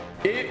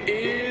It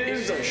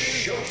is a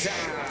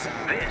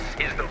showtime.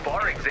 This is the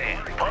Bar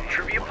Exam Pub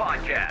Trivia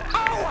Podcast.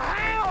 Oh,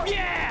 hell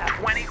yeah!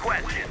 20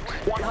 questions,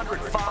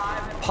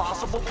 105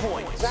 possible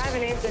points. I have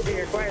an answer to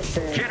your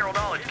question. General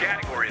knowledge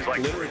categories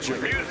like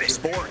Literature, music,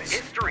 sports,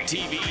 history,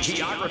 TV,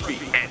 geography,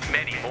 and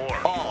many more.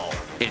 all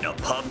in a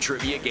pub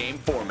trivia game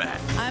format.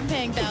 I'm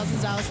paying thousands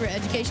of dollars for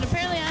education.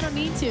 Apparently, I don't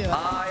need to.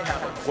 I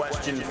have a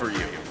question for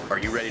you. Are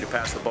you ready to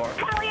pass the bar?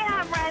 Hell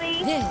yeah, I'm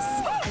ready.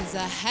 This is a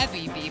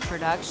heavy B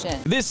production.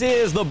 This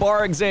is the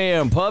Bar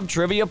Exam Pub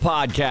Trivia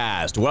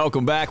Podcast.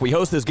 Welcome back. We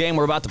host this game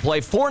we're about to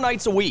play 4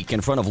 nights a week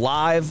in front of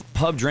live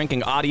pub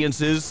drinking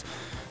audiences.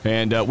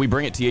 And we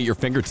bring it to you at your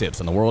fingertips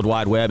on the World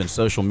Wide Web and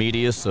social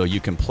media, so you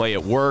can play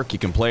at work, you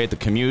can play at the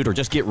commute, or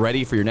just get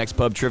ready for your next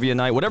pub trivia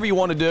night. Whatever you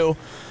want to do,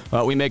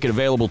 we make it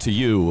available to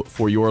you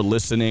for your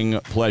listening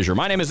pleasure.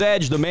 My name is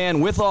Edge, the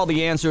man with all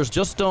the answers.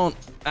 Just don't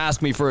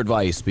ask me for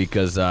advice,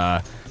 because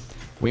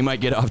we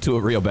might get off to a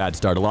real bad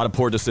start. A lot of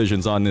poor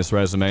decisions on this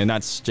resume, and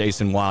that's,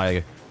 Jason,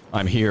 why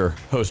I'm here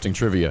hosting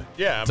trivia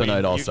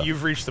tonight also.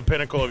 You've reached the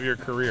pinnacle of your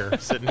career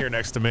sitting here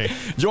next to me.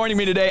 Joining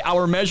me today,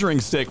 our measuring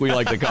stick, we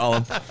like to call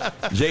him,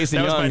 Jason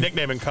That was Young. my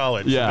nickname in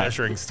college,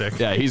 measuring stick.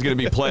 Yeah, he's going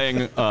to be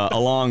playing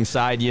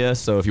alongside you,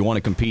 so if you want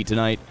to compete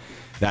tonight,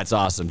 that's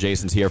awesome.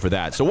 Jason's here for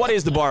that. So what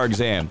is the Bar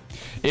Exam?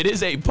 It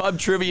is a pub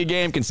trivia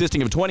game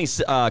consisting of 20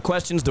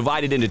 questions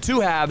divided into 2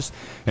 halves,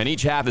 and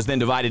each half is then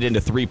divided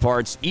into 3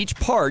 parts. Each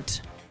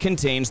part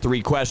contains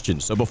 3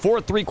 questions. So before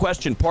a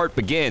 3-question part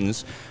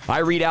begins, I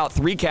read out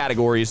 3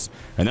 categories,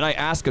 and then I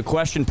ask a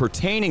question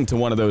pertaining to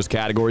one of those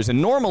categories. And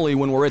normally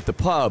when we're at the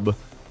pub,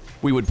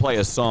 we would play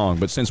a song.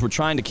 But since we're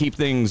trying to keep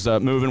things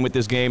moving with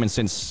this game, and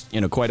since,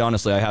 quite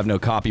honestly, I have no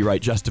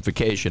copyright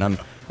justification,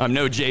 I'm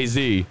no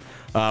Jay-Z,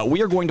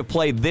 we are going to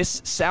play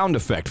this sound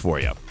effect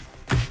for you.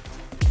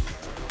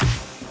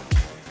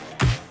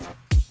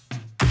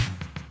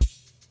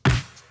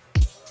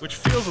 Which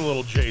feels a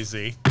little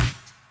Jay-Z.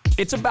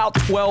 It's about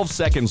 12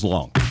 seconds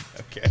long.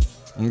 Okay.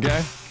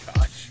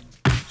 Gosh.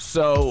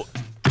 So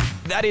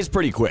that is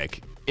pretty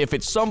quick. If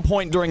at some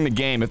point during the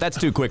game, if that's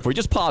too quick for you,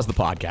 just pause the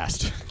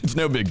podcast. It's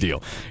no big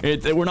deal.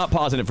 We're not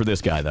pausing it for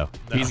this guy, though.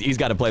 No. He's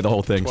got to play the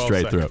whole thing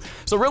straight through.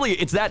 So really,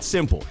 it's that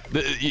simple.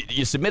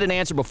 You submit an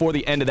answer before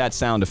the end of that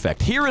sound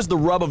effect. Here is the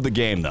rub of the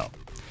game, though.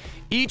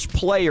 Each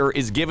player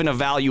is given a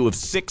value of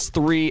 6,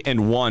 3,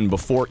 and 1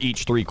 before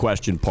each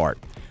 3-question part.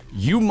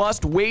 You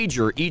must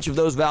wager each of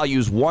those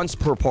values once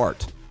per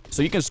part.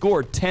 So you can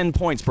score 10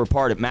 points per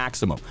part at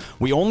maximum.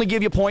 We only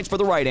give you points for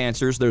the right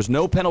answers. There's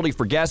no penalty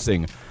for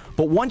guessing.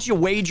 But once you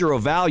wager a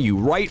value,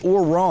 right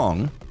or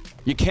wrong,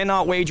 you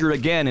cannot wager it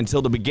again until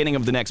the beginning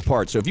of the next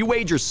part. So if you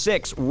wager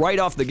 6 right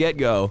off the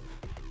get-go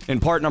in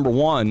part number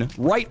 1,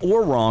 right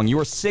or wrong,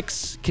 your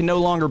 6 can no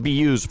longer be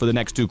used for the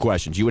next 2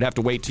 questions. You would have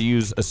to wait to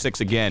use a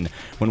 6 again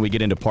when we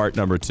get into part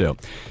number 2.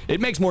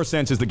 It makes more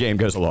sense as the game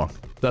goes along.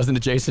 Doesn't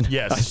it, Jason?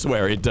 Yes. I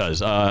swear it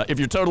does. If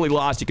you're totally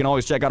lost, you can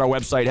always check out our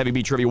website,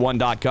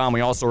 heavybtrivia1.com. We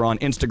also are on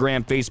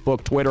Instagram,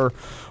 Facebook, Twitter,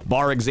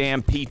 Bar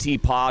Exam,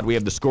 PT Pod. We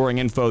have the scoring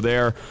info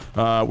there.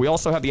 We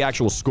also have the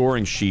actual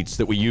scoring sheets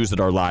that we use at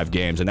our live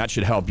games, and that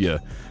should help you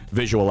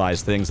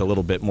visualize things a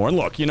little bit more. And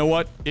look, you know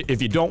what? If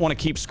you don't want to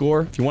keep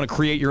score, if you want to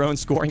create your own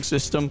scoring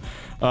system,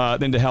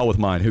 then to hell with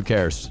mine. Who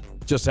cares?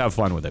 Just have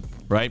fun with it,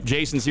 right?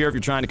 Jason's here if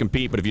you're trying to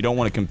compete, but if you don't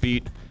want to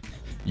compete,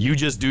 you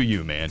just do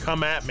you, man.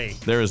 Come at me.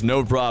 There is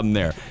no problem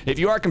there. If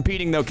you are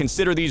competing, though,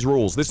 consider these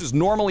rules. This is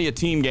normally a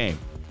team game.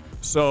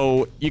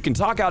 So you can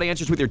talk out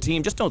answers with your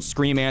team. Just don't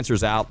scream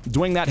answers out.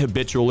 Doing that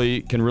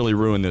habitually can really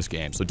ruin this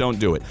game, so don't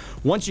do it.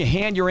 Once you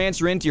hand your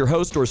answer in to your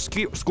host or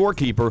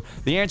scorekeeper,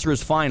 the answer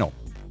is final.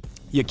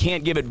 You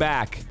can't give it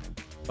back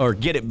or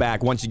get it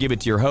back once you give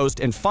it to your host.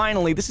 And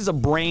finally, this is a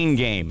brain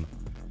game.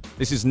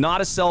 This is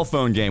not a cell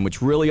phone game,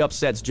 which really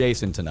upsets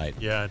Jason tonight.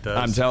 Yeah, it does.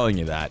 I'm telling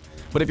you that.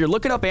 But if you're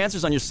looking up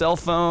answers on your cell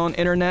phone,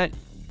 internet,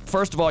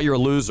 first of all, you're a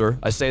loser.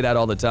 I say that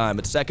all the time.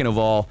 But second of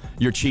all,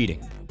 you're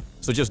cheating.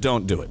 So just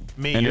don't do it.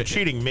 You're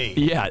cheating me.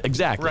 Yeah,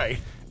 exactly. Right.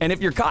 And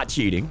if you're caught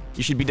cheating,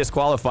 you should be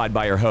disqualified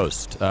by your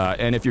host.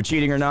 And if you're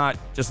cheating or not,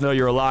 just know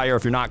you're a liar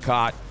if you're not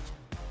caught.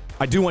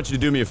 I do want you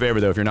to do me a favor,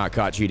 though, if you're not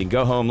caught cheating.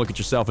 Go home, look at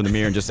yourself in the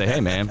mirror, and just say,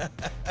 hey, man,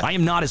 I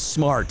am not as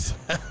smart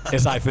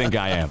as I think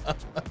I am.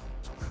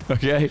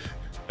 Okay?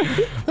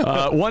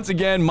 Once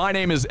again, my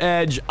name is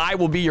Edge. I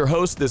will be your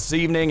host this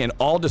evening, and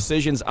all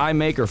decisions I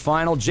make are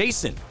final.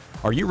 Jason,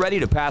 are you ready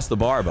to pass the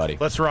bar, buddy?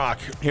 Let's rock.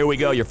 Here we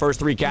go. Your first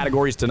 3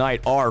 categories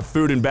tonight are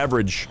food and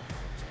beverage,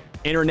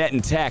 internet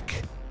and tech,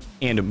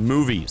 and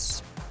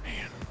movies.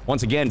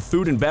 Once again,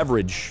 food and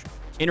beverage,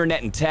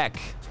 internet and tech,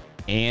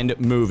 and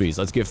movies.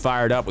 Let's get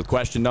fired up with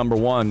question number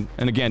 1.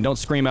 And again, don't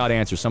scream out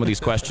answers. Some of these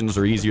questions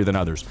are easier than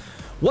others.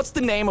 What's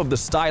the name of the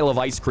style of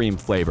ice cream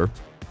flavor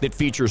that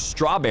features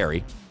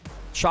strawberry,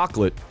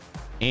 chocolate,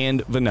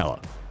 and vanilla?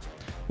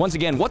 Once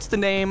again, what's the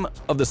name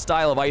of the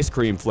style of ice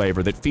cream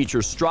flavor that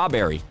features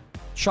strawberry,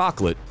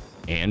 chocolate,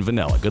 and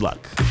vanilla? Good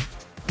luck.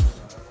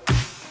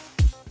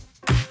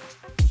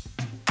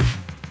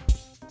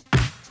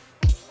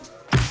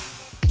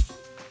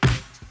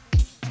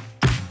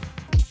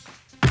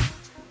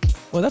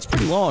 Well, that's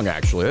pretty long,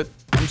 actually.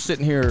 I'm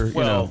sitting here,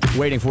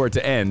 waiting for it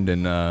to end,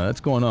 and that's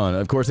going on.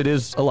 Of course, it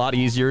is a lot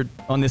easier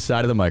on this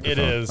side of the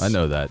microphone. It is. I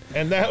know that.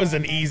 And that was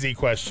an easy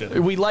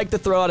question. We like to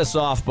throw out a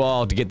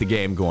softball to get the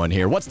game going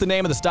here. What's the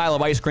name of the style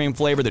of ice cream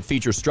flavor that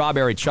features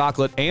strawberry,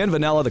 chocolate, and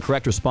vanilla? The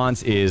correct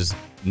response is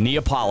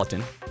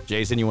Neapolitan.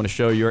 Jason, you want to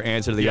show your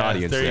answer to the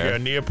audience there? There you go.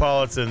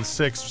 Neapolitan,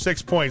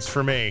 six points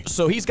for me.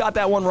 So he's got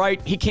that one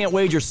right. He can't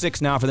wager 6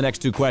 now for the next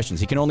 2 questions.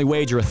 He can only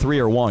wager a 3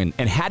 or 1.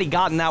 And had he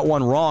gotten that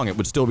one wrong, it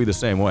would still be the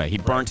same way. He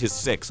burnt his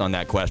 6 on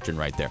that question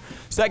right there.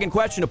 Second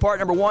question to part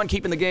number 1,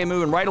 keeping the game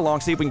moving right along.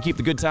 See if we can keep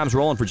the good times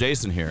rolling for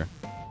Jason here.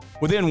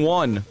 Within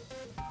 1,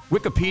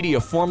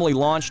 Wikipedia formally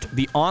launched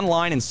the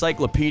online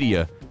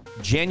encyclopedia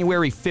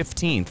January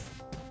 15th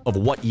of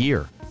what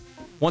year?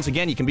 Once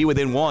again, you can be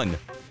within 1.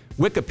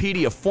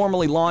 Wikipedia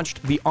formally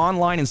launched the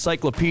online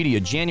encyclopedia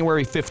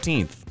January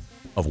 15th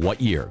of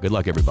what year? Good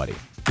luck, everybody.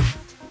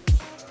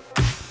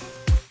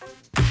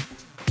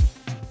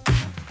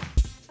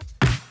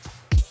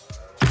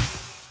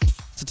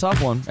 It's a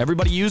tough one.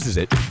 Everybody uses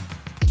it.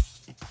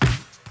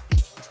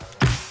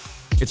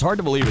 It's hard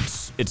to believe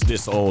it's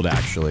this old,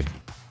 actually,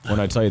 when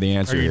I tell you the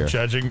answer Are you here.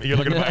 judging? You're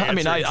looking at my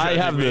answer.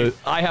 I mean,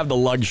 I have the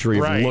luxury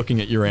of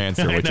looking at your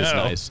answer, which is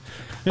nice.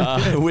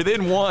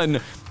 Within 1,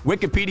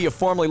 Wikipedia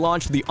formally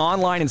launched the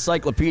online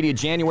encyclopedia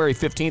January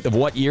 15th of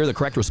what year? The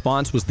correct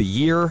response was the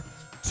year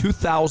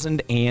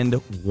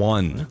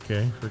 2001.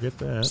 Okay, forget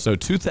that. So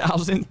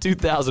 2000,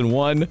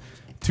 2001,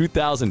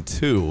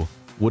 2002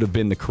 would have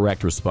been the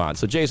correct response.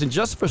 So, Jason,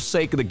 just for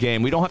sake of the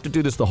game, we don't have to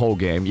do this the whole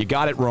game. You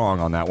got it wrong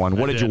on that one.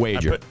 What did you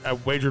wager? I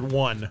wagered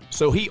 1.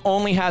 So he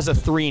only has a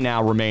 3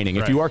 now remaining.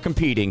 If you are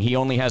competing, he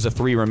only has a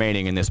 3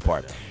 remaining in this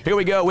part. Here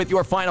we go with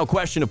your final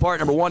question of part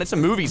number 1. It's a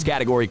movies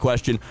category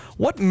question.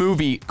 What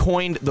movie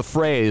coined the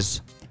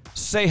phrase,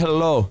 "Say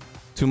hello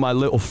to my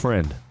little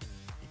friend"?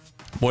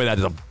 Boy, that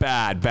is a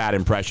bad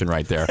impression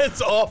right there.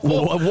 It's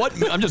awful.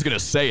 I'm just going to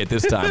say it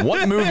this time.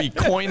 What movie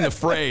coined the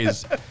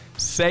phrase,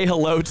 "Say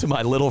hello to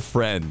my little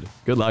friend"?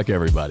 Good luck,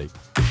 everybody.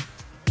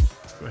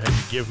 Go ahead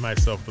and give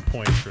myself the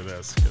points for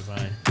this because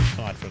I'm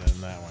confident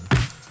in that one.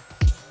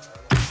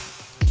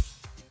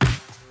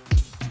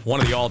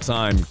 One of the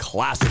all-time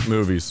classic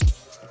movies.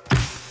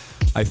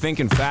 I think,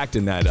 in fact,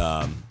 in that,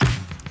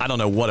 I don't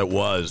know what it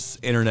was,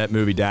 Internet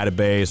Movie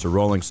Database or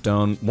Rolling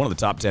Stone, one of the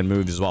top 10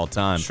 movies of all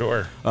time.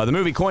 Sure. The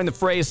movie coined the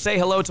phrase, "Say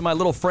hello to my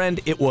little friend."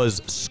 It was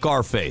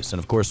Scarface. And,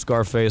 of course,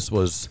 Scarface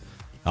was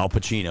Al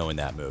Pacino in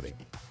that movie.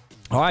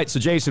 All right, so,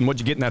 Jason, what'd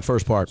you get in that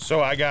first part?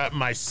 So I got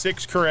my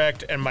 6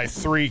 correct and my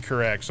 3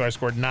 correct. So I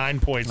scored 9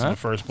 points in the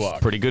first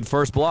block. Pretty good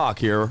first block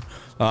here.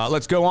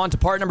 Let's go on to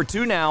part number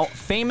 2 now.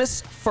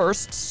 Famous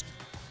firsts,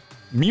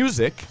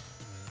 music,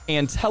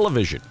 and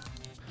television.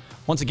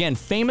 Once again,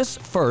 famous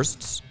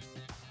firsts,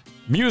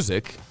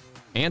 music,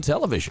 and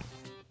television.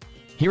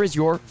 Here is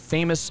your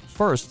famous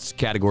firsts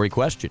category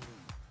question.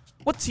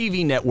 What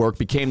TV network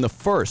became the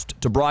first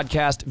to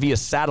broadcast via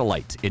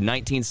satellite in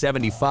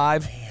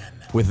 1975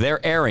 with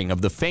their airing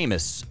of the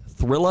famous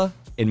Thrilla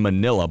in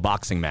Manila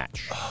boxing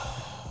match?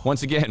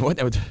 Once again,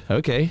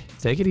 okay,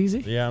 take it easy.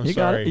 Yeah, I'm sorry.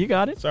 Got it. You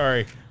got it.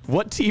 Sorry.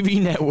 What TV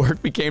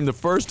network became the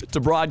first to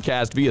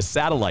broadcast via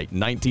satellite in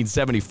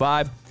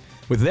 1975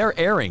 with their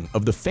airing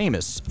of the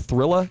famous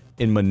Thrilla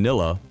in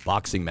Manila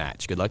boxing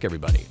match? Good luck,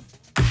 everybody.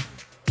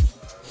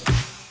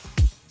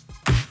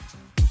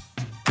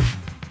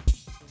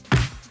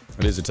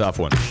 It is a tough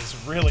one. It's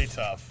really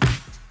tough.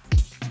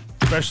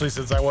 Especially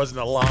since I wasn't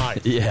alive.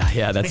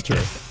 Yeah, that's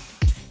true.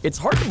 It's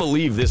hard to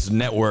believe this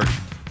network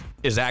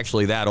is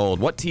actually that old.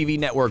 What TV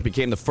network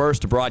became the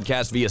first to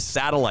broadcast via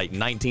satellite in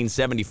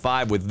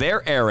 1975 with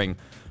their airing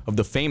of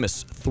the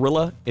famous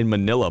Thrilla in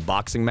Manila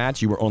boxing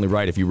match? You were only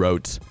right if you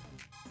wrote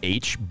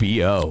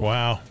HBO.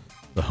 Wow.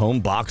 The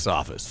home box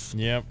office.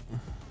 Yep.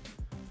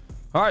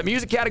 All right,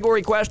 music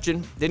category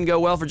question. Didn't go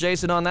well for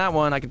Jason on that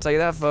one. I can tell you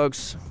that,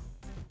 folks.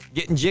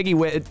 Getting Jiggy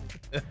with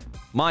it.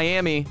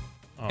 Miami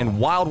and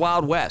Wild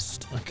Wild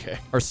West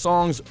are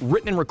songs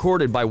written and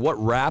recorded by what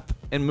rap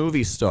and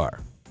movie star?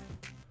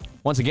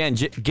 Once again,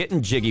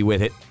 Getting Jiggy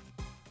with It,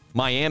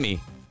 Miami,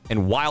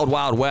 and Wild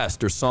Wild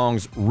West are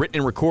songs written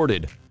and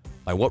recorded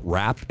by what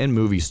rap and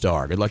movie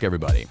star? Good luck,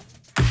 everybody.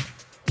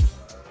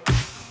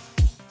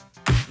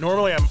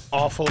 Normally I'm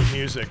awful at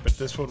music, but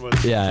this one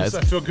was.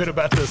 I feel good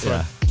about this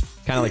one.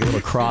 Kind of like a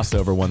little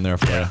crossover one there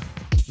for you.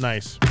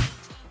 Nice.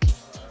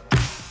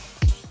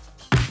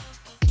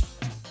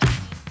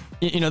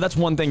 You know, that's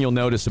one thing you'll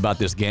notice about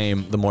this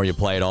game the more you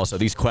play it also.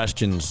 These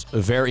questions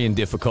vary in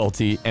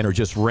difficulty and are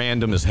just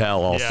random as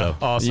hell also.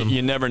 Yeah, awesome.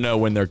 You never know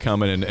when they're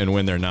coming and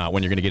when they're not,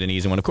 when you're going to get an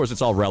easy one. Of course,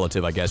 it's all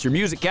relative, I guess. Your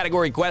music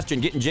category question,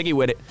 Getting Jiggy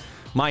with It,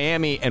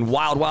 Miami, and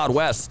Wild Wild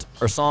West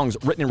are songs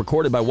written and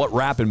recorded by what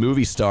rap and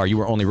movie star? You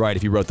were only right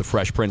if you wrote The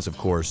Fresh Prince, of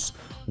course,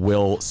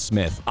 Will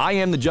Smith. I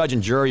am the judge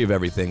and jury of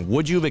everything.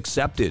 Would you have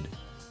accepted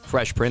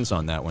Fresh Prince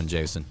on that one,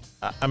 Jason?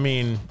 I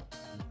mean...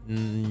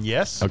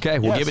 yes. Okay,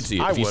 we'll give it to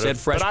you. If you said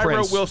Fresh Prince, I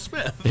wrote Will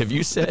Smith. If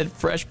you said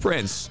Fresh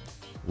Prince,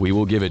 we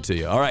will give it to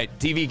you. All right,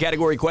 TV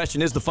category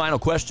question is the final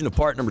question of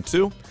part number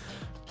 2.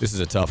 This is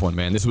a tough one,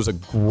 man. This was a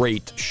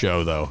great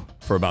show, though,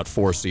 for about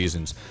 4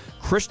 seasons.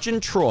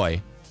 Christian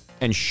Troy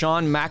and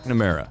Sean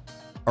McNamara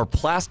are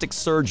plastic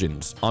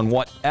surgeons on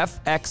what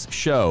FX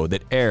show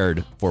that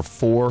aired for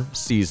 4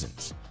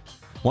 seasons?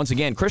 Once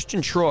again,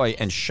 Christian Troy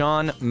and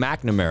Sean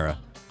McNamara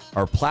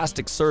are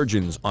plastic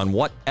surgeons on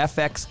what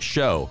FX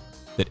show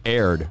that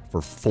aired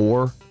for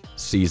 4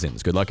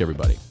 seasons? Good luck,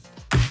 everybody.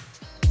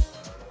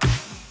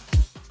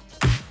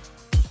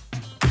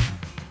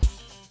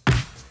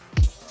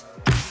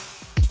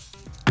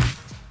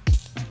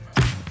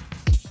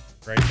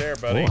 Right there,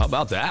 buddy. Oh, how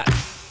about that?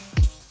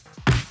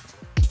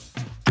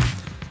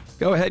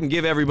 Go ahead and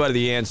give everybody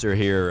the answer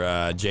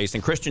here, Jason.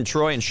 Christian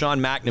Troy and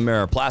Sean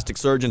McNamara, plastic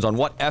surgeons on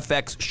what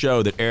FX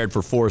show that aired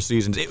for 4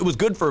 seasons? It was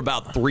good for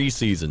about 3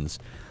 seasons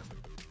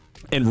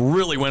and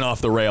really went off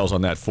the rails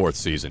on that 4th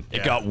season.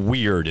 It got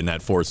weird in that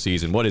 4th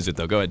season. What is it,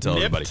 though? Go ahead and tell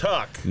everybody. Nip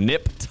Tuck.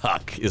 Nip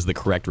Tuck is the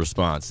correct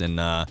response. And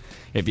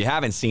if you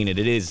haven't seen it,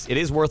 it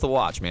is worth a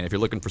watch, man. If you're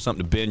looking for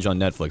something to binge on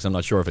Netflix, I'm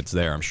not sure if it's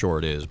there. I'm sure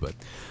it is. But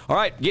all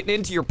right, getting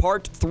into your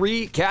part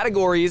 3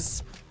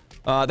 categories.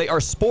 They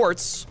are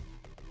sports,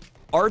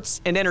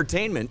 arts and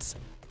entertainment,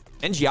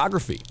 and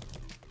geography.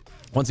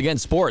 Once again,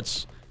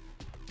 sports,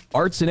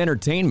 arts and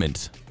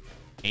entertainment,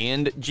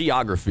 and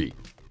geography.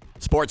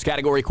 Sports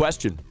category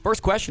question.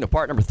 First question of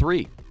part number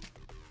 3.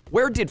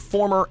 Where did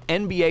former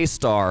NBA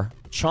star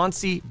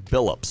Chauncey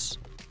Billups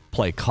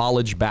play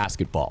college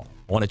basketball?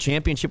 Won a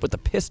championship with the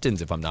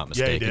Pistons, if I'm not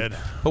mistaken. Yeah, he did.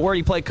 But where did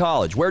he play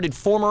college? Where did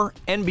former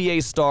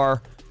NBA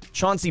star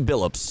Chauncey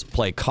Billups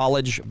play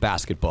college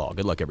basketball?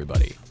 Good luck,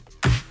 everybody.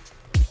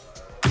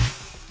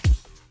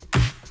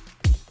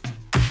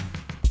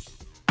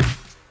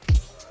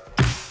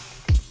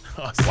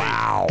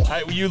 Wow.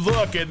 You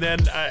look, and then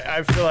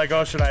I feel like,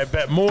 oh, should I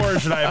bet more?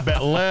 Should I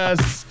bet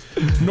less?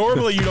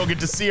 Normally, you don't get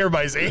to see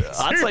everybody's answer.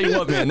 I'll tell you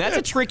what, man, that's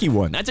a tricky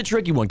one. That's a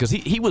tricky one because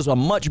he was a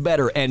much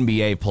better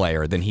NBA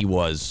player than he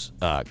was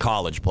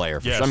college player.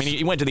 For Yes. sure. I mean,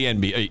 he went to the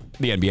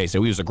NBA,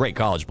 so he was a great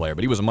college player,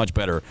 but he was a much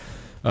better,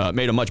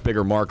 made a much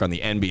bigger mark on the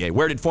NBA.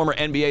 Where did former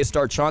NBA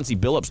star Chauncey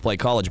Billups play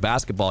college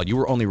basketball? You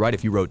were only right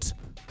if you wrote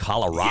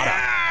Colorado.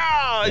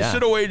 I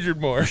should have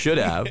wagered more. Should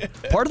have.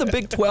 Part of the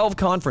Big 12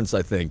 conference,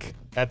 I think.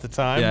 At the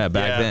time? Yeah,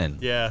 back then.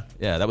 Yeah.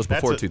 Yeah, that was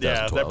before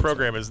 2012. Yeah, that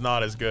program is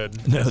not as good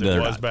No, as it they're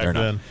was not. back They're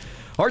then. not.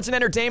 Arts and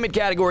entertainment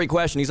category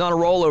question. He's on a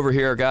roll over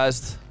here,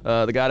 guys.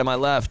 The guy to my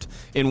left.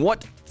 In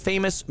what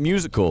famous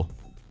musical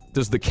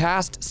does the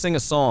cast sing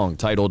a song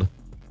titled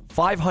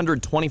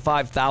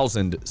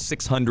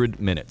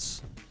 525,600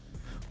 Minutes?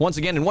 Once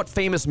again, in what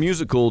famous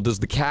musical does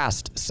the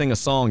cast sing a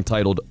song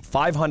titled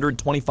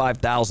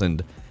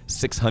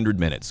 525,600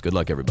 Minutes? Good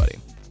luck, everybody.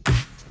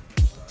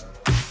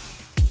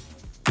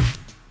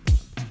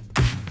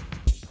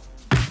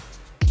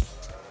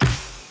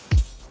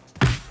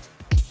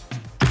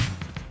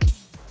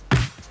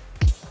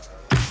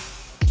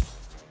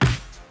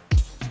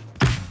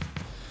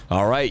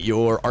 All right,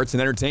 your arts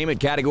and entertainment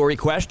category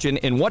question.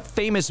 In what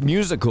famous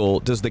musical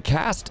does the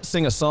cast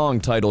sing a song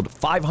titled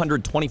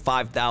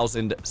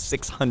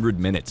 525,600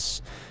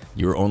 Minutes?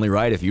 You were only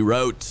right if you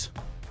wrote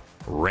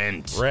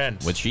Rent.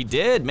 Rent. Which he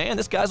did. Man,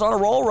 this guy's on a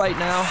roll right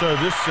now. So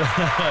this,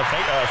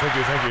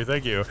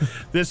 thank you.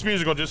 This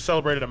musical just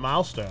celebrated a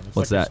milestone. It's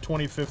What's like that?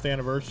 Its 25th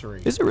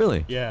anniversary. Is it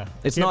really? Yeah.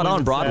 It's Can't not believe on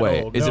it's Broadway.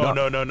 that old. Is it on?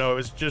 No.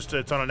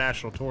 It's on a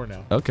national tour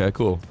now. Okay,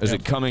 cool. Is Yeah.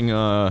 it coming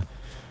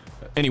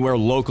anywhere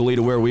locally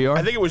to where we are?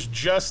 I think it was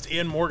just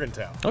in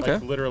Morgantown. Okay.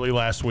 Like literally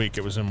last week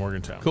it was in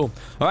Morgantown. Cool.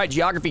 All right,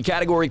 geography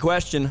category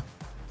question.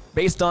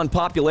 Based on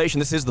population,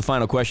 this is the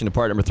final question of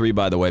part number 3,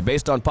 by the way.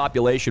 Based on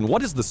population,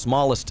 what is the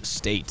smallest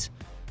state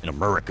in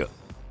America?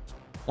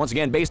 Once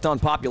again, based on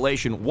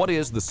population, what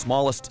is the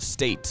smallest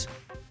state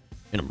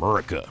in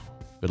America?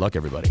 Good luck,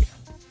 everybody.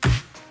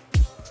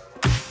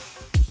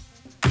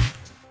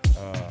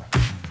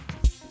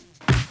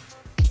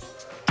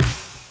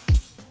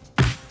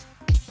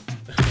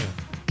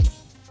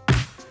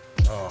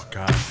 Oh,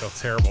 God, I feel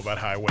terrible about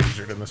how I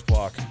wagered in this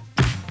block.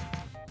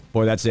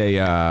 Boy, that's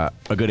a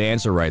good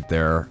answer right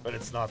there. But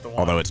it's not the one.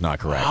 Although it's not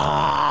correct.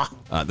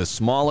 The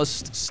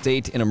smallest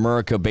state in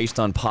America based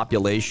on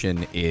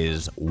population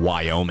is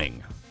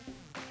Wyoming.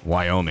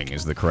 Wyoming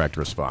is the correct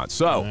response.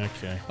 So,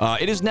 Okay.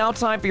 it is now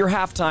time for your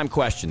halftime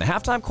question. The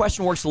halftime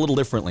question works a little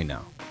differently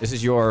now. This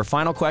is your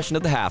final question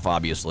of the half,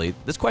 obviously.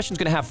 This question is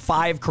going to have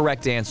 5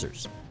 correct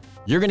answers.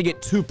 You're going to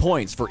get 2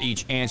 points for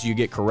each answer you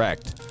get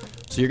correct.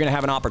 So you're going to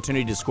have an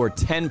opportunity to score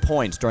 10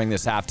 points during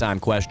this halftime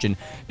question.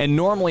 And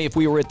normally, if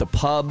we were at the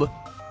pub,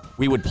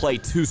 we would play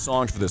 2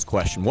 songs for this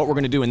question. What we're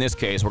going to do in this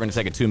case, we're going to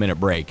take a 2-minute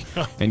break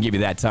and give you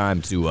that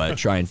time to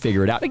try and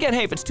figure it out. Again,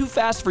 hey, if it's too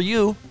fast for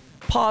you,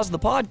 pause the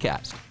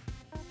podcast.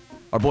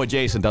 Our boy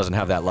Jason doesn't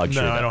have that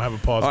luxury. No, I don't have a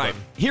pause All right,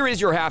 button. here is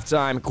your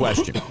halftime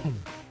question.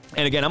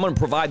 And again, I'm going to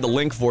provide the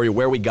link for you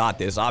where we got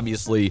this.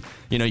 Obviously,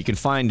 you can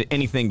find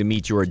anything to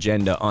meet your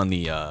agenda on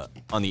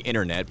the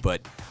internet.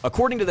 But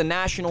according to the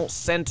National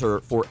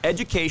Center for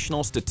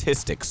Educational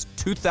Statistics,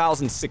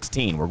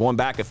 2016, we're going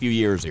back a few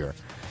years here.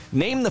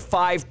 Name the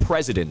 5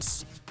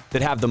 presidents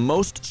that have the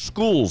most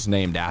schools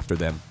named after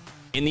them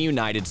in the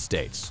United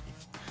States?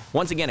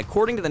 Once again,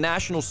 according to the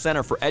National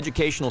Center for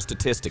Educational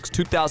Statistics,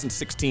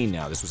 2016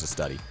 now, this was a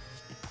study.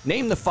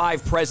 Name the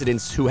 5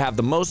 presidents who have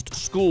the most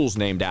schools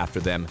named after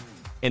them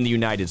in the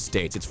United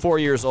States. It's 4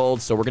 years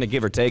old, so we're going to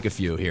give or take a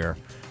few here.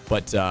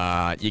 But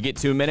you get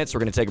 2 minutes. We're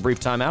going to take a brief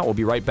timeout. We'll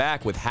be right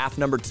back with half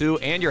number 2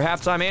 and your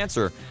halftime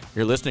answer.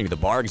 You're listening to the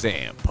Bar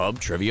Exam Pub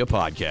Trivia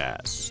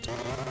Podcast.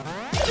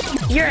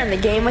 You're in the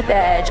game with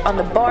Edge on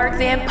the Bar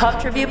Exam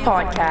Pub Trivia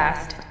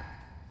Podcast.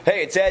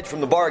 Hey, it's Edge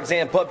from the Bar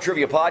Exam Pub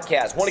Trivia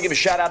Podcast. Want to give a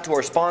shout out to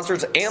our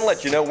sponsors and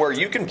let you know where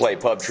you can play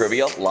pub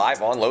trivia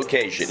live on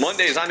location.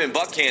 Mondays, I'm in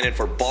Buckhannon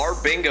for Bar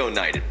Bingo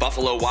Night at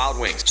Buffalo Wild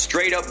Wings.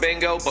 Straight up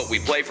bingo, but we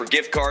play for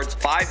gift cards.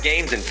 5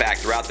 games, in fact,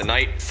 throughout the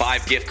night.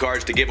 5 gift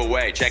cards to give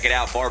away. Check it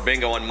out, Bar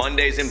Bingo on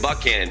Mondays in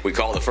Buckhannon. We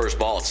call the first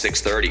ball at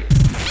 6:30.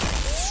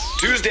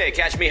 Tuesday,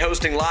 catch me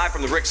hosting live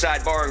from the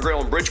Rickside Bar and Grill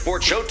in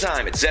Bridgeport.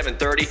 Showtime at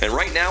 7:30. And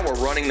right now, we're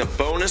running the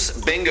bonus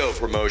bingo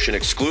promotion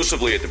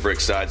exclusively at the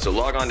Brickside. So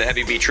log on to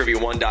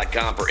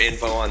HeavyBTrivia1.com for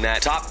info on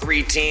that. Top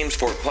 3 teams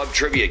for pub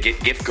trivia get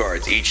gift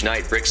cards each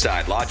night.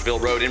 Brickside, Lodgeville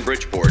Road in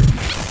Bridgeport.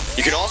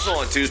 You can also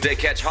on Tuesday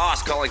catch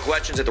Haas calling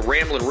questions at the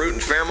Ramblin' Root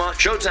in Fairmont.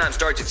 Showtime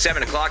starts at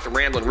 7 o'clock. The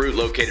Ramblin' Root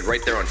located right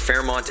there on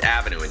Fairmont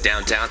Avenue in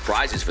downtown.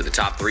 Prizes for the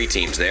top 3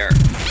 teams there.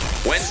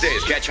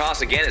 Wednesdays, catch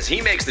Haas again as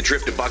he makes the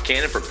trip to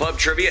Buckhannon for pub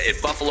trivia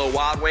at Buffalo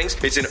Wild Wings.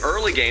 It's an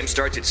early game,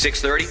 starts at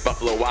 6:30.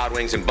 Buffalo Wild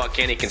Wings in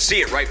Buckhannon. You can see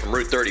it right from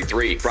Route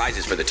 33.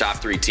 Prizes for the top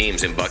 3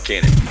 teams in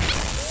Buckhannon.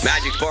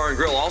 Magic's Bar and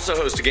Grill also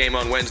hosts a game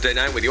on Wednesday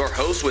night with your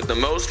host with the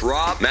most,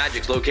 Rob.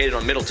 Magic's located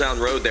on Middletown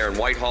Road there in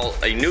Whitehall.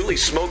 A newly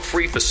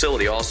smoke-free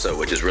facility also,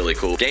 which is really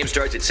cool. Game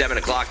starts at 7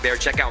 o'clock there.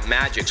 Check out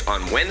Magic's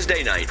on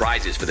Wednesday night.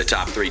 Prizes for the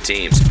top 3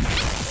 teams.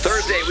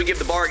 Thursday, we give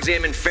the bar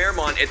exam in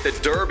Fairmont at the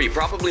Derby.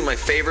 Probably my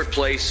favorite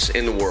place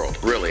in the world.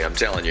 Really, I'm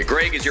telling you.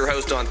 Greg is your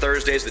host on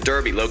Thursdays. The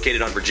Derby,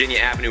 located on Virginia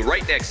Avenue,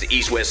 right next to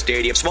East West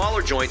Stadium.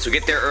 Smaller joint, so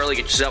get there early,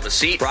 get yourself a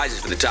seat.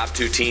 Prizes for the top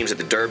 2 teams at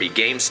the Derby.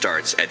 Game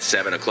starts at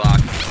 7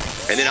 o'clock.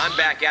 And then I'm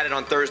back at it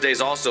on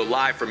Thursdays also,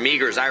 live from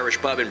Meager's Irish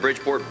Pub in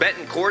Bridgeport.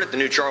 Betancourt at the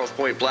new Charles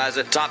Point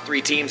Plaza. Top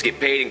 3 teams get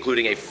paid,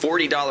 including a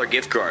 $40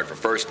 gift card for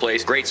first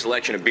place. Great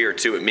selection of beer,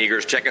 too, at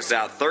Meager's. Check us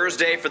out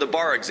Thursday for the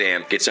bar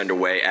exam. Gets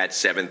underway at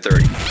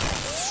 7:30.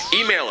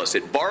 Email us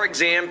at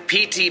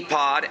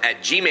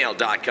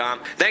barexamptpod@gmail.com.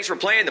 Thanks for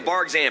playing the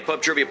Bar Exam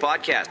Pub Trivia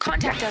Podcast.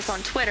 Contact us on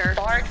Twitter,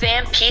 Bar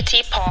Exam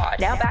PT Pod.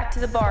 Now back to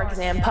the Bar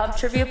Exam Pub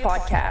Trivia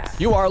Podcast.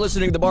 You are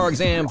listening to the Bar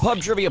Exam Pub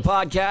Trivia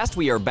Podcast.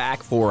 We are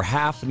back for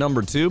half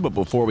number 2, but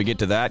before we get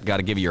to that, got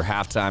to give you your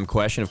halftime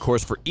question. Of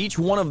course, for each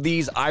one of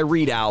these I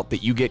read out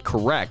that you get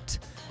correct,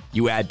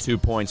 you add 2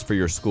 points for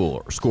your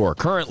score.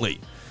 Currently,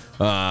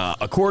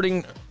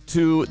 according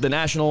to the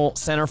National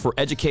Center for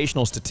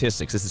Educational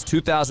Statistics, this is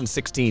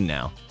 2016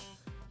 now.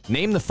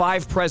 Name the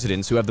 5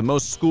 presidents who have the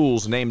most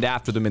schools named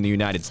after them in the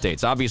United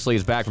States. Obviously,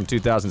 it's back from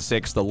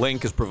 2006. The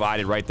link is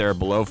provided right there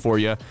below for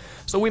you.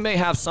 So we may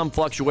have some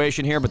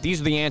fluctuation here, but these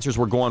are the answers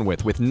we're going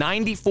with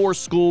 94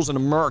 schools in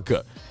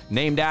America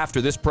named after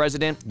this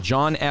president,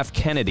 John F.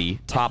 Kennedy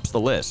tops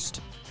the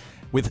list.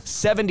 With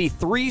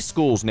 73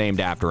 schools named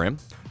after him,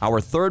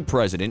 our third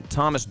president,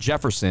 Thomas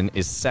Jefferson,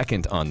 is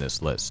second on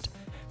this list.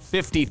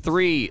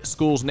 53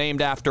 schools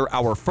named after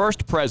our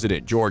first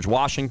president, George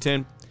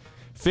Washington.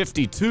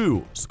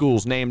 52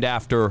 schools named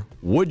after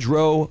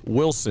Woodrow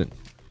Wilson.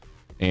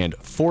 And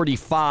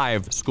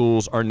 45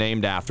 schools are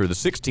named after the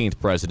 16th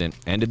president,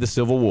 ended the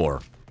Civil War,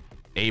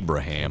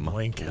 Abraham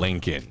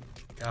Lincoln.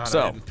 God,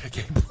 so, I didn't pick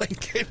Abe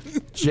Lincoln.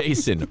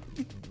 Jason,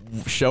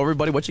 show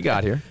everybody what you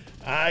got here.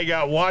 I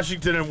got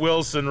Washington and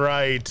Wilson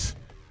right.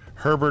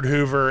 Herbert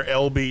Hoover,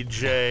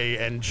 LBJ,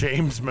 and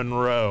James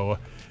Monroe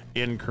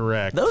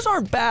incorrect. Those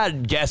aren't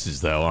bad guesses,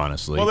 though,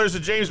 honestly. Well, there's a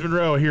James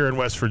Monroe here in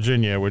West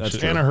Virginia,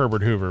 and a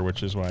Herbert Hoover,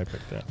 which is why I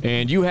picked that.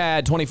 And you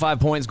had 25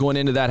 points going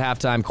into that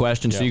halftime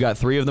question, so you got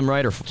 3 of them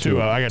right, or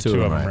 2? I got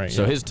 2 of them right.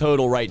 So his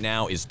total right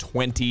now is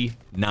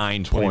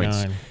 29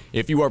 points.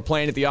 If you are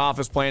playing at the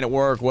office, playing at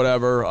work,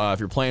 whatever, if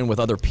you're playing with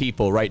other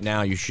people right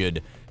now, you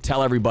should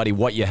tell everybody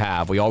what you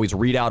have. We always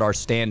read out our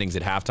standings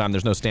at halftime.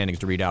 There's no standings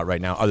to read out right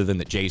now other than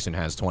that Jason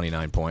has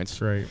 29 points.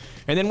 That's right.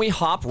 And then we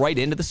hop right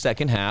into the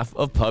second half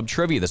of Pub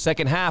Trivia. The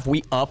second half,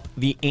 we up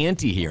the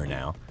ante here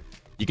now.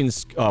 You can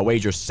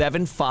wager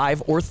 7,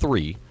 5, or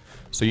 3.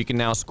 So you can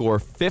now score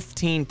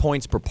 15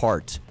 points per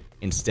part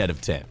instead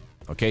of 10.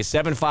 Okay,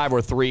 7, 5,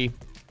 or 3.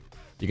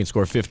 You can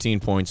score 15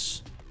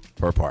 points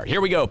per part. Here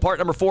we go. Part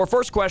number 4.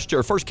 First question,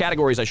 or first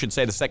categories, I should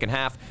say, the second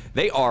half.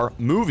 They are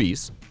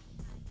movies,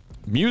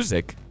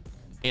 music,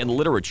 and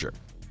literature.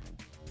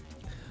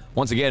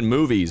 Once again,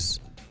 movies,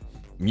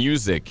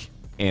 music,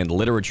 and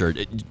literature.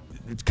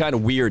 It's kind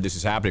of weird this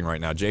is happening right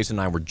now. Jason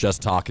and I were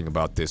just talking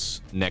about this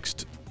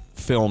next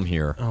film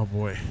here. Oh,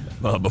 boy.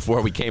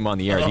 Before we came on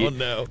the air. Oh,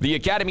 no. The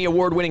Academy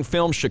Award-winning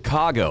film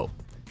Chicago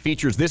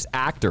features this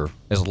actor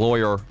as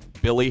lawyer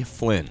Billy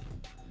Flynn.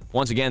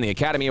 Once again, the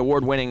Academy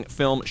Award-winning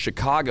film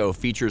Chicago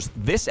features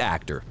this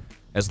actor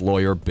as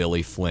lawyer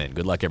Billy Flynn.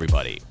 Good luck,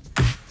 everybody.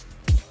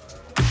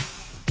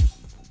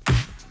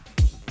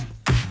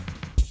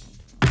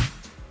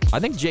 I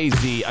think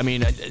Jay-Z, I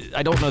mean,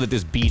 I don't know that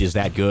this beat is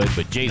that good,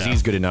 but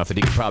Jay-Z's good enough that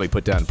he could probably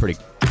put down a pretty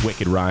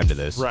wicked rhyme to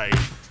this. Right.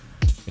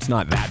 It's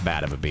not that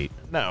bad of a beat.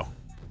 No.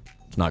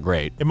 It's not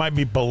great. It might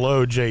be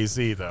below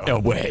Jay-Z, though. Oh,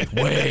 way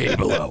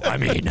below. I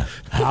mean,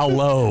 how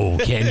low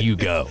can you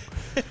go?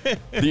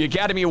 The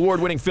Academy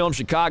Award-winning film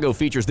Chicago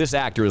features this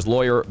actor as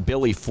lawyer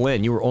Billy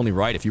Flynn. You were only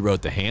right if you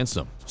wrote The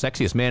Handsome.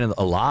 Sexiest Man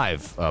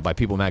Alive by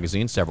People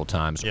magazine several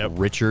times. Yep.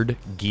 Richard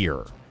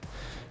Gere.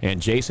 And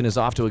Jason is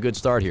off to a good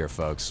start here,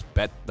 folks.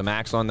 Bet the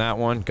max on that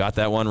one. Got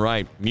that one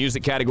right.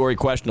 Music category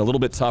question, a little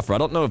bit tougher. I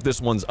don't know if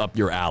this one's up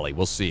your alley.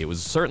 We'll see. It was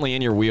certainly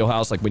in your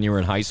wheelhouse like when you were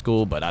in high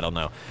school, but I don't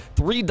know.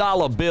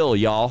 $3 Bill,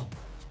 y'all,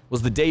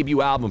 was the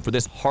debut album for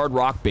this hard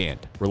rock band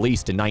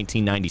released in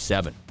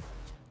 1997.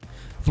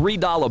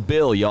 $3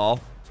 Bill, y'all,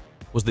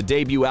 was the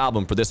debut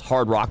album for this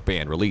hard rock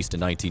band released in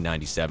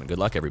 1997. Good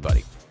luck,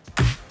 everybody.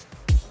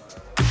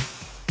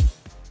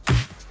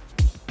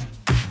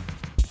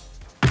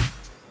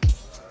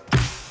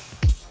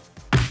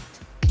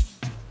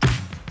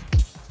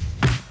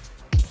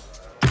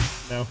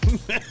 No.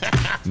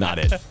 Not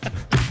it.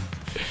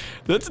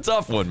 That's a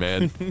tough one,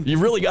 man. You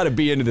really got to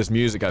be into this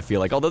music, I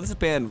feel like. Although this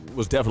band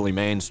was definitely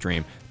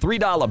mainstream.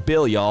 $3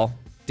 Bill, y'all.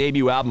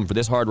 Debut album for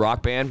this hard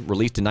rock band,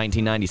 released in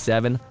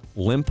 1997.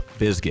 Limp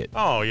Bizkit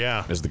Oh,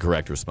 yeah. is the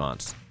correct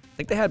response. I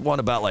think they had one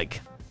about, like,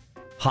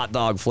 hot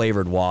dog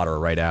flavored water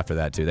right after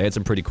that, too. They had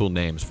some pretty cool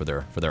names for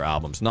their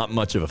albums. Not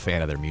much of a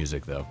fan of their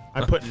music, though.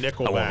 I put I won't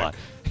Nickelback. lie.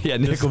 Yeah,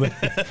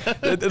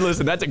 Nickelback.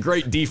 Listen, that's a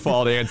great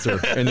default answer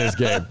in this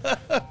game.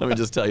 Let me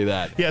just tell you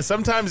that. Yeah,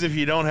 sometimes if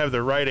you don't have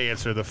the right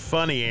answer, the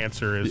funny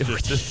answer is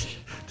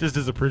just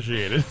as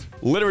appreciated.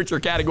 Literature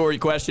category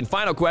question.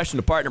 Final question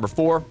to part number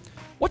 4.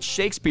 What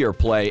Shakespeare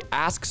play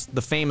asks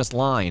the famous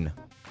line,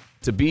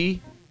 to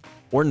be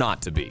or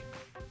not to be?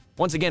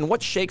 Once again,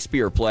 what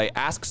Shakespeare play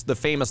asks the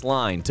famous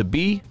line, to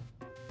be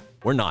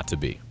or not to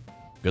be?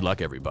 Good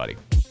luck, everybody.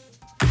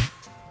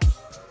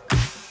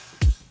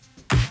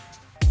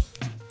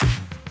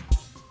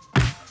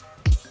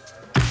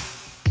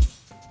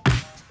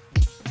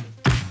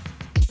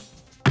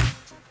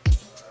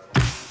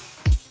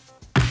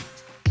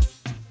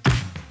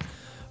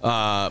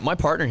 My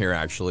partner here,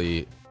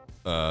 actually,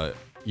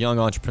 young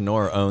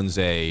entrepreneur, owns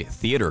a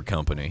theater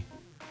company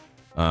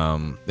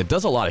that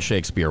does a lot of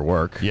Shakespeare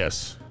work.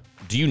 Yes.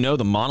 Do you know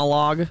the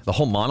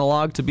whole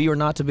monologue, to be or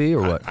not to be,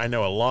 or what? I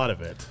know a lot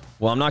of it.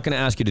 Well, I'm not going to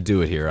ask you to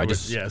do it here.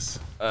 Yes.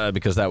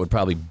 Because that would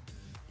probably,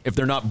 if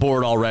they're not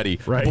bored already,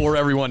 Right. bore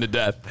everyone to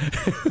death.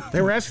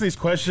 They were asking these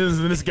questions,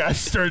 and then this guy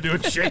started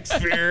doing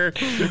Shakespeare.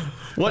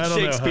 What I don't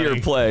know, Shakespeare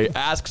honey. play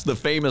asks the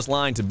famous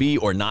line, to be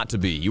or not to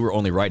be? You were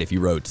only right if you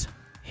wrote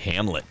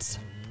Hamlet.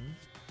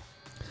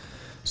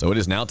 So it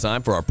is now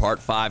time for our Part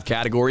 5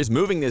 categories.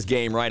 Moving this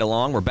game right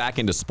along, we're back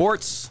into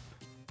sports.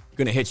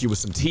 Going to hit you with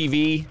some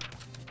TV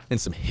and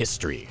some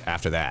history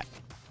after that.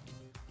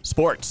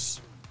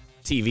 Sports,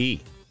 TV,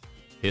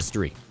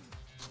 history.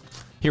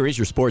 Here is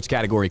your sports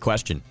category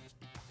question.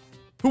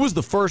 Who was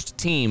the first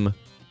team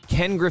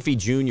Ken Griffey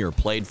Jr.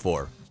 played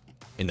for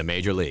in the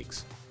major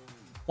leagues?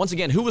 Once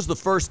again, who was the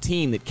first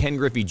team that Ken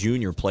Griffey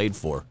Jr. played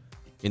for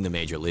in the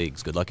major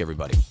leagues? Good luck,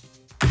 everybody.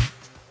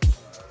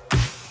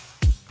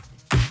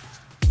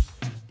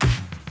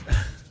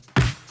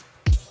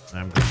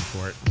 I'm going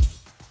for it.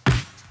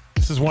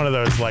 This is one of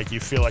those, like,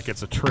 you feel like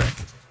it's a trick.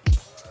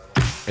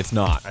 It's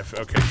not.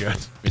 Okay, good.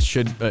 It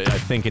should. I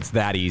think it's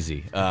that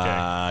easy.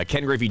 Okay.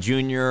 Ken Griffey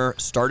Jr.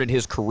 started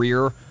his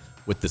career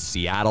with the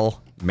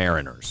Seattle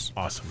Mariners.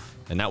 Awesome.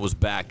 And that was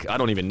back, I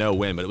don't even know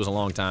when, but it was a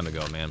long time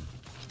ago, man.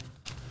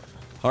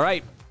 All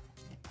right.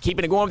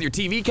 Keeping it going with your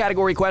TV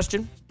category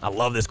question. I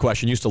love this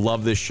question. Used to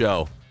love this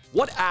show.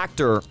 What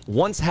actor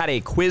once had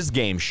a quiz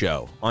game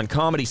show on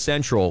Comedy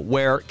Central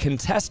where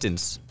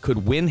contestants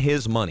could win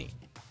his money?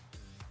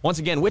 Once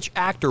again, which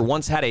actor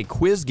once had a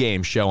quiz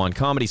game show on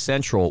Comedy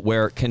Central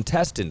where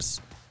contestants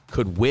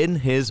could win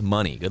his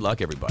money? Good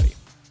luck, everybody.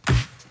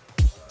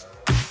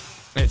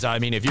 I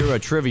mean, if you're a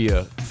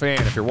trivia fan,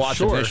 if you're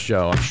watching Sure. this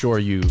show, I'm sure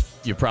you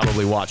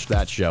probably watched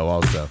that show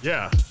also.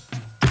 Yeah.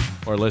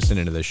 Or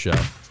listening to this show,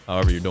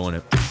 however you're doing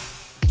it.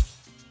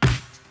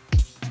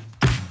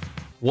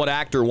 What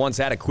actor once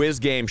had a quiz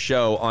game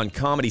show on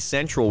Comedy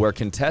Central where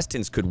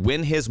contestants could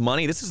win his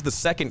money? This is the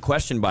second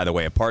question, by the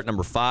way. At part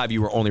number 5,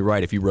 you were only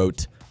right if you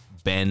wrote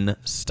Ben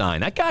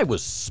Stein. That guy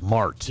was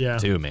smart,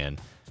 too, man.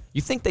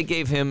 You think they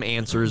gave him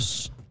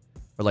answers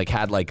or, like,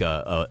 had, like,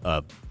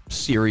 a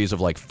series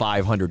of, like,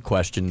 500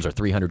 questions or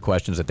 300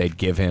 questions that they'd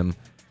give him?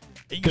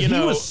 Because he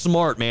was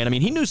smart, man. I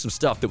mean, he knew some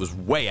stuff that was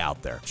way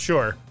out there.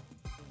 Sure.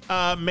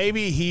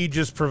 Maybe he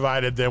just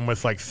provided them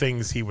with, like,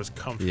 things he was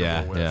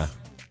comfortable with.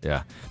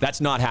 Yeah.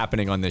 That's not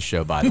happening on this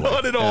show, by the way.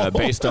 Not at all.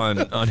 Based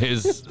on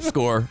his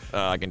score,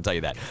 I can tell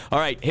you that. All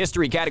right,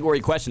 history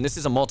category question. This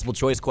is a multiple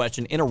choice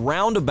question. In a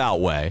roundabout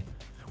way,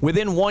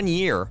 within 1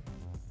 year,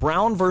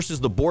 Brown versus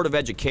the Board of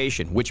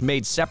Education, which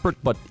made separate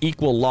but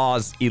equal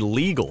laws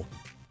illegal,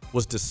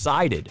 was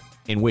decided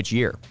in which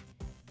year?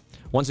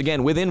 Once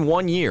again, within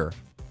 1 year,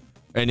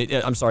 And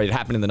I'm sorry, it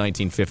happened in the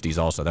 1950s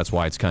also. That's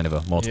why it's kind of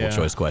a multiple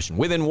choice question.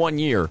 Within 1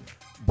 year,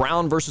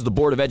 Brown versus the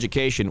Board of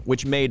Education,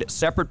 which made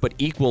separate but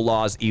equal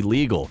laws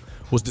illegal,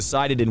 was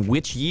decided in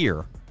which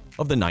year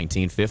of the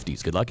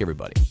 1950s? Good luck,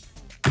 everybody.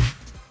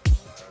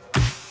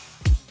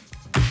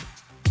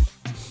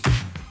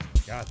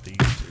 Got these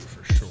two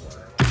for sure.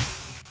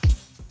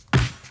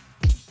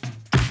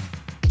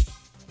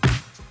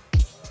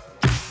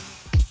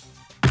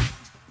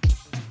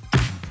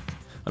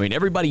 I mean,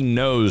 everybody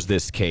knows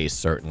this case,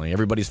 certainly.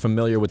 Everybody's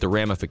familiar with the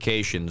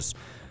ramifications.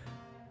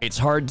 It's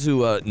hard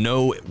to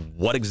know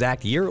what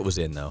exact year it was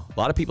in, though. A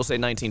lot of people say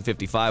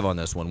 1955 on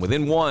this one.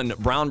 Within one,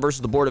 Brown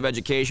versus the Board of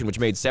Education, which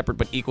made separate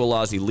but equal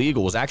laws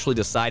illegal, was actually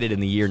decided in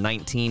the year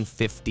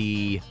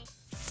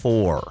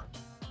 1954.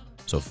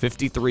 So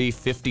 53,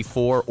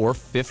 54, or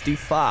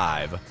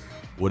 55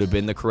 would have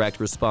been the correct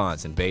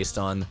response. And based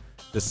on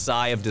the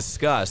sigh of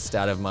disgust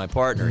out of my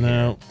partner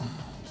here,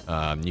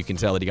 you can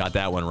tell that he got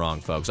that one wrong,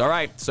 folks. All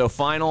right, so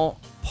final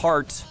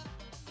part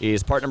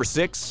is part number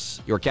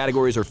 6. Your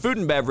categories are food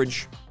and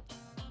beverage,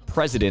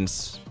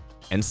 presidents,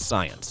 and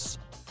science.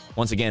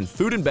 Once again,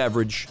 food and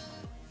beverage,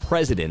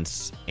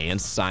 presidents, and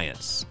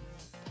science.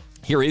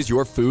 Here is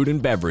your food and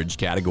beverage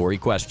category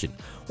question.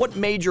 What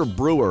major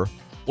brewer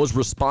was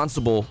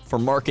responsible for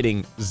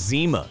marketing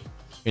Zima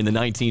in the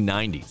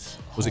 1990s?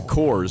 Was it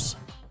Coors,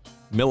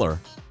 Miller,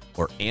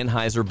 or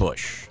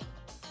Anheuser-Busch?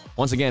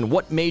 Once again,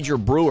 what major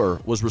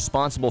brewer was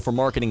responsible for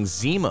marketing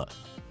Zima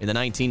in the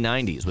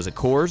 1990s? Was it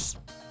Coors,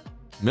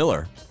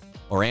 Miller,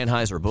 or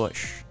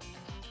Anheuser-Busch?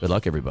 Good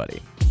luck,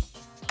 everybody.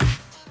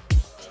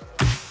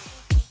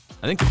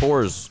 I think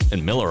Coors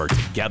and Miller are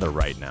together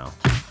right now.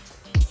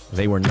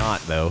 They were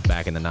not, though,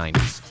 back in the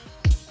 90s.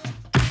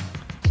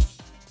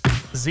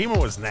 Zima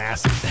was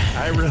nasty.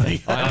 I never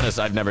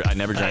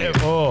drank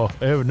it. I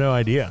have no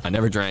idea. I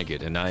never drank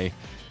it, and I,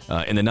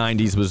 in the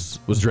 90s,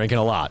 was drinking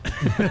a lot.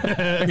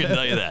 I can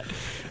tell you that.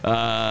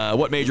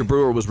 What major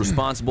brewer was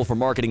responsible for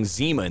marketing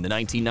Zima in the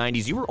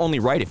 1990s? You were only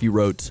right if you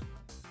wrote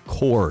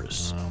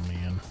Coors. Oh,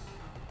 man.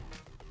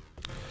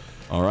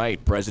 All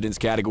right, President's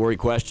category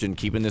question,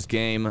 keeping this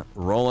game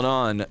rolling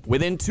on.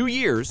 Within 2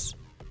 years,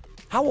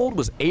 how old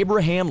was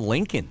Abraham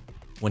Lincoln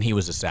when he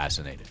was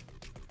assassinated?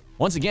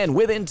 Once again,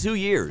 within 2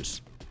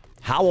 years,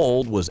 how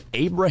old was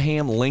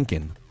Abraham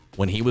Lincoln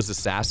when he was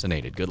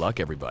assassinated? Good luck,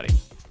 everybody.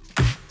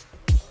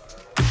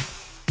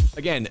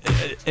 Again,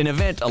 an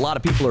event a lot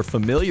of people are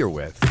familiar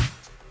with,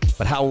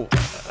 but how,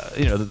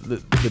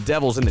 the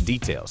devil's in the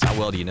details. How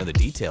well do you know the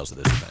details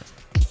of this event?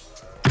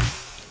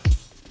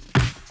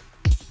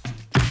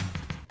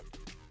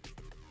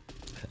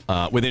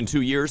 Within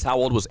 2 years, how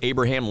old was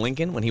Abraham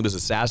Lincoln when he was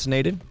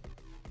assassinated?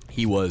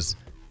 He was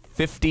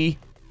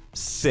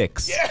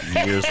 56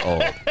 years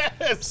old.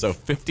 So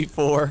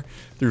 54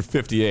 through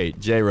 58.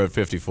 Jay wrote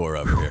 54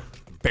 over here.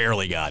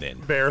 Barely got in.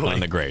 Barely. On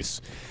the grace.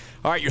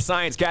 All right, your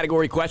science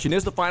category question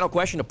is the final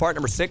question of part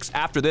number 6.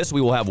 After this,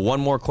 we will have one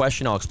more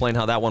question. I'll explain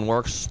how that one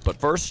works. But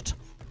first,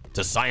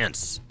 to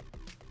science.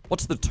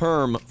 What's the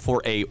term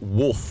for a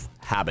wolf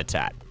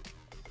habitat?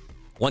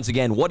 Once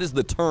again, what is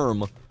the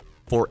term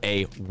for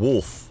a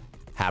wolf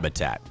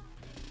habitat?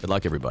 Good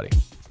luck, everybody.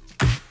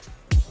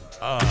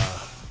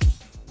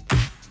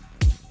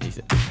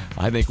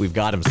 I think we've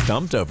got him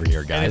stumped over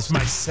here, guys. And it's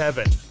my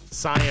 7.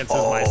 Science is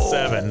my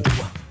 7.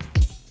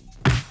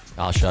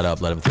 I'll shut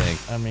up. Let him think.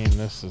 I mean,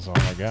 this is all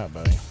I got,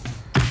 buddy.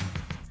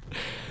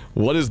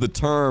 What is the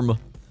term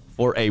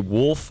for a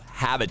wolf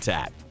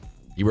habitat?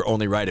 You were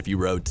only right if you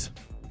wrote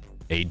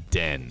a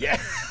den. Yeah.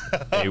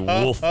 A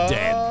wolf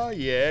den.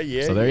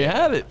 Yeah. So there you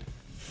have it.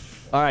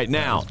 All right,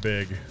 now. That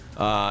was big.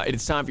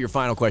 It's time for your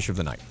final question of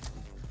the night.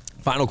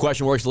 Final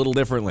question works a little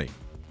differently.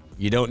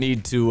 You don't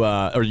need to,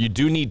 or you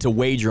do need to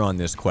wager on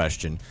this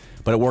question,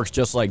 but it works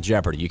just like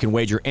Jeopardy. You can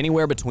wager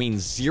anywhere between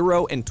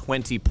 0 and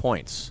 20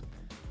 points.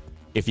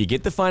 If you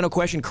get the final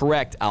question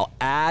correct, I'll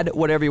add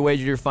whatever you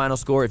wager to your final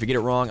score. If you get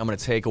it wrong, I'm going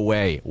to take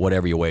away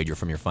whatever you wager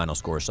from your final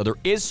score. So there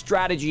is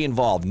strategy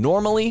involved.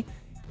 Normally,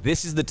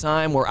 this is the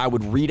time where I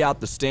would read out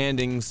the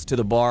standings to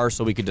the bar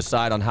so we could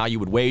decide on how you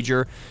would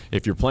wager.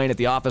 If you're playing at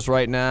the office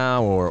right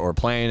now or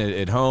playing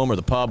at home or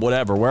the pub,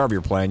 whatever, wherever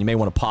you're playing, you may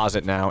want to pause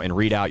it now and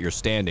read out your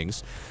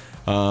standings.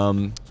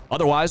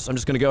 Otherwise, I'm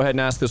just going to go ahead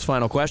and ask this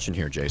final question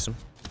here, Jason.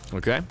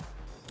 Okay?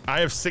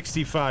 I have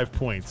 65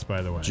 points,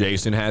 by the way.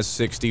 Jason has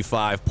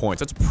 65 points.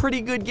 That's a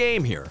pretty good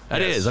game here.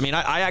 That is. I mean,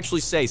 I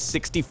actually say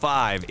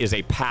 65 is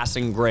a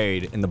passing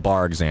grade in the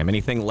bar exam.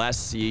 Anything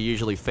less, you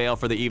usually fail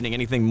for the evening.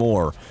 Anything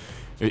more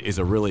is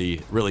a really,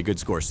 really good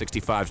score.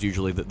 65 is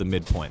usually the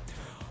midpoint.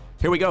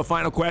 Here we go.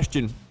 Final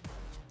question.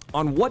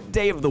 On what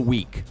day of the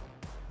week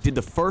did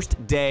the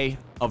first day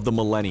of the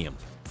millennium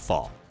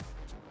fall?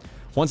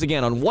 Once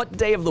again, on what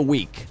day of the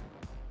week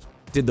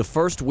did the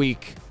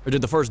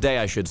first day,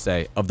 I should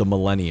say, of the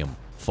millennium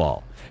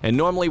fall? And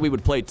normally we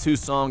would play 2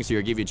 songs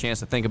here, give you a chance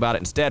to think about it.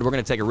 Instead, we're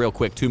going to take a real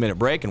quick 2-minute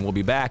break, and we'll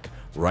be back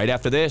right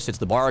after this. It's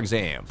the Bar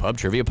Exam Pub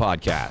Trivia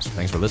Podcast.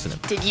 Thanks for listening.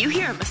 Did you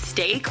hear a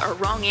mistake or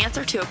wrong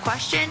answer to a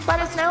question? Let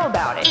us know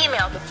about it.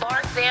 Email the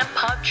Bar Exam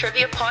Pub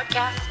Trivia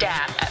Podcast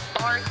staff at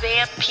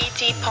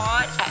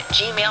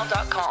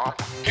barexampptpod@gmail.com.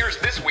 Here's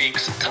this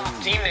week's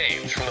top team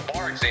names from the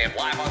Bar Exam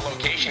live on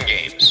location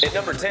games. At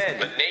number 10,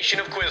 the Nation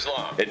of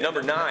Quizlong. At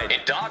number 9, in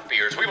dog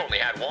beers, we've only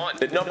had one.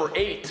 At number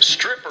 8,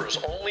 strippers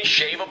only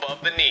shave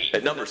above the knee.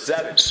 At number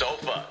 7,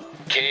 sofa,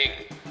 king,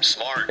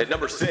 smart. At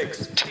number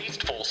 6,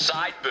 tasteful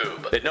side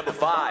boob. At number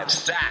 5,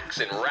 sacks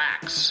and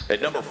racks.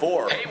 At number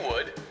 4,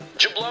 Haywood,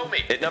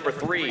 jablomi. At number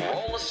 3,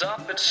 roll us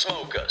up and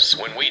smoke us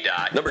when we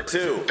die. Number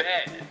 2,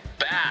 bed,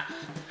 bath,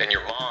 and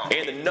your mom.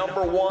 And the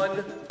number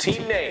 1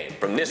 team name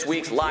from this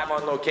week's live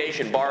on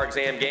location Bar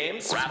Exam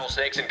games,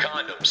 rattlesnakes and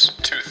condoms.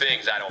 2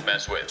 things I don't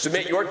mess with.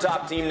 Submit your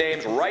top team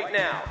names right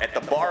now at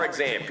the Bar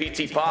Exam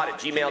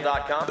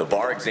PTPod@gmail.com. The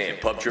Bar Exam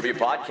Pub Trivia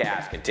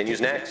Podcast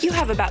continues next. You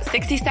have about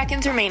 60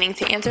 seconds remaining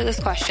to answer this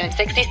question.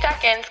 60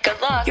 seconds.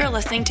 Good luck. You're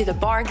listening to the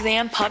Bar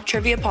Exam Pub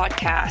Trivia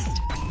Podcast.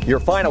 Your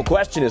final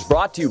question is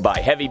brought to you by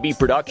Heavy B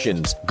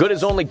Productions. Good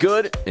is only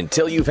good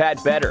until you've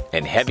had better,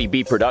 and Heavy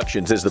B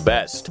Productions is the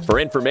best. For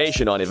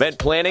information on event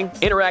planning,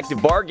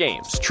 interactive bar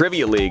games,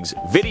 trivia leagues,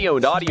 video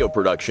and audio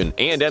production,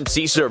 and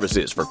MC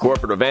services for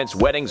corporate events,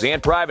 weddings,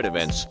 and private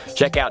events,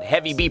 check out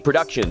Heavy B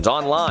Productions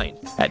online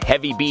at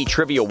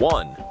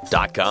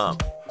heavybtrivia1.com.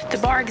 The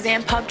Bar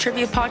Exam Pub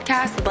Trivia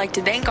Podcast would like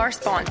to thank our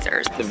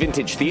sponsors. The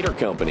Vintage Theater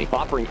Company,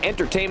 offering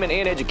entertainment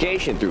and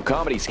education through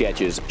comedy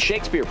sketches,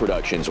 Shakespeare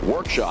productions,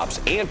 workshops,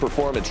 and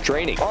performance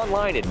training.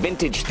 Online at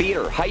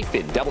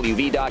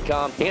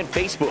vintagetheater-wv.com and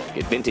Facebook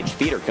at Vintage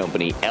Theater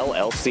Company,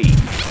 LLC.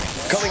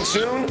 Coming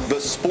soon, the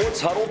Sports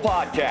Huddle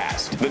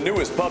Podcast, the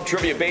newest pub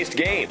trivia-based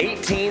game.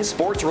 18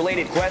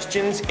 sports-related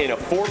questions in a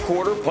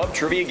 4-quarter pub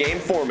trivia game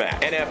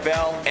format.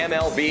 NFL,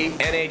 MLB,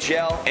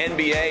 NHL,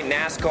 NBA,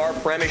 NASCAR,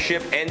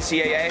 Premiership,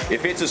 NCAA.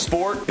 If it's a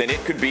sport, then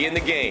it could be in the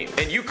game.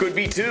 And you could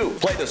be too.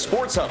 Play the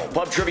Sports Huddle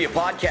Pub Trivia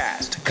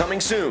Podcast. Coming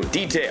soon.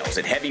 Details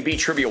at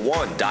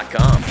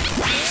heavybtrivia1.com.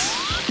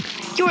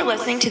 You're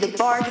listening to the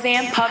Bar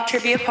Exam Pub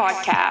Trivia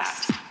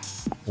Podcast.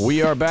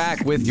 We are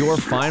back with your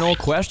final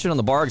question on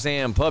the Bar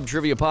Exam Pub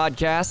Trivia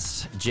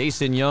Podcast.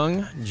 Jason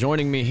Young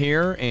joining me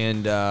here,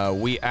 and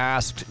we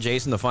asked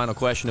Jason the final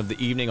question of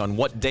the evening: on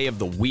what day of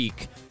the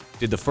week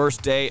did the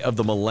first day of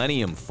the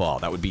millennium fall?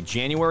 That would be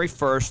January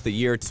 1st, the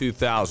year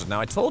 2000. Now,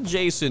 I told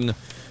Jason,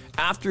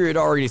 after he had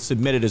already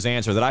submitted his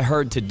answer, that I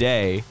heard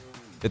today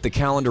that the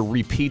calendar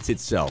repeats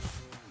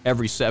itself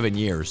every 7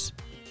 years.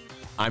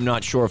 I'm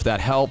not sure if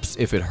that helps,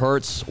 if it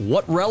hurts,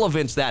 what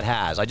relevance that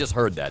has. I just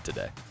heard that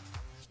today.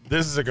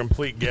 This is a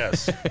complete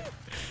guess.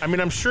 I mean,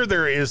 I'm sure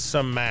there is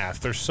some math.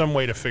 There's some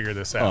way to figure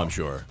this out. Oh, I'm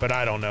sure. But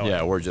I don't know.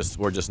 Yeah, we're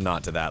just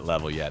not to that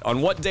level yet. On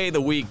what day of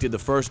the week did the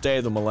first day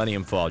of the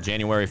millennium fall?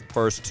 January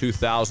 1st,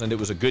 2000. It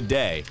was a good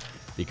day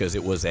because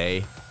it was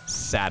a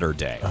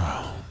Saturday.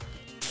 Oh.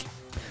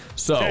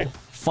 So, okay.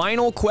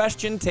 Final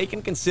question, take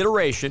in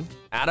consideration.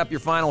 Add up your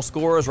final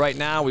scores right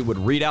now. We would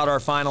read out our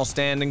final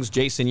standings.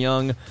 Jason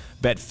Young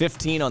bet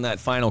 15 on that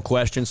final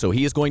question, so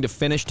he is going to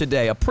finish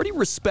today. A pretty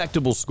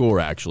respectable score,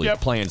 actually,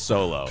 playing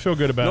solo. Feel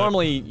good about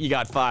Normally, you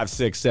got 5,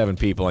 6, 7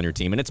 people on your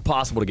team, and it's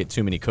possible to get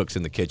too many cooks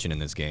in the kitchen in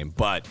this game,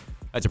 but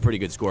that's a pretty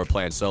good score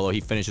playing solo.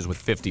 He finishes with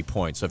 50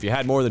 points. So if you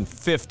had more than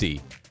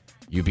 50,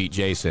 you beat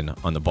Jason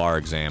on the Bar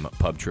Exam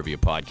Pub Trivia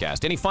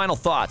Podcast. Any final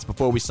thoughts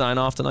before we sign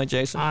off tonight,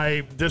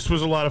 Jason? This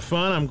was a lot of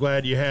fun. I'm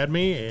glad you had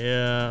me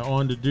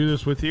on to do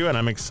this with you, and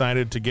I'm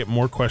excited to get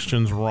more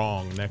questions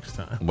wrong next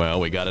time. Well,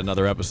 we got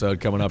another episode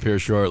coming up here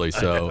shortly,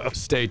 so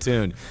stay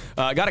tuned.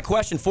 Got a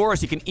question for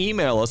us. You can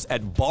email us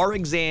at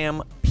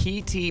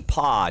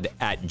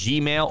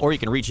barexampptpod@gmail, or you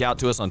can reach out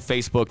to us on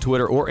Facebook,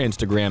 Twitter, or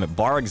Instagram at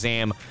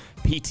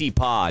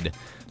barexampptpod.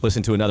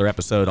 Listen to another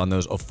episode on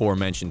those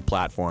aforementioned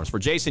platforms. For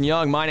Jason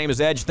Young, my name is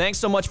Edge. Thanks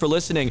so much for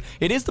listening.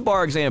 It is the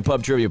Bar Exam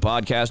Pub Trivia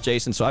Podcast,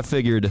 Jason, so I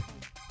figured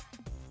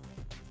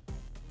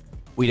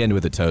we'd end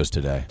with a toast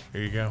today.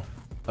 Here you go.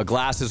 A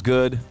glass is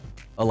good.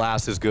 A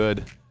lass is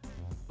good.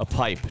 A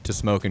pipe to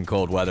smoke in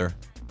cold weather.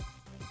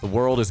 The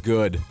world is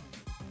good.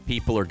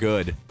 People are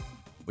good.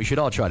 We should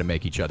all try to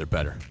make each other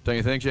better. Don't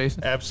you think,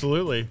 Jason?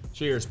 Absolutely.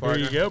 Cheers, partner.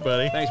 Here you go,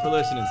 buddy. Thanks for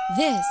listening.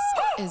 This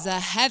is a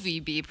Heavy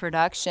B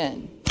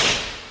production.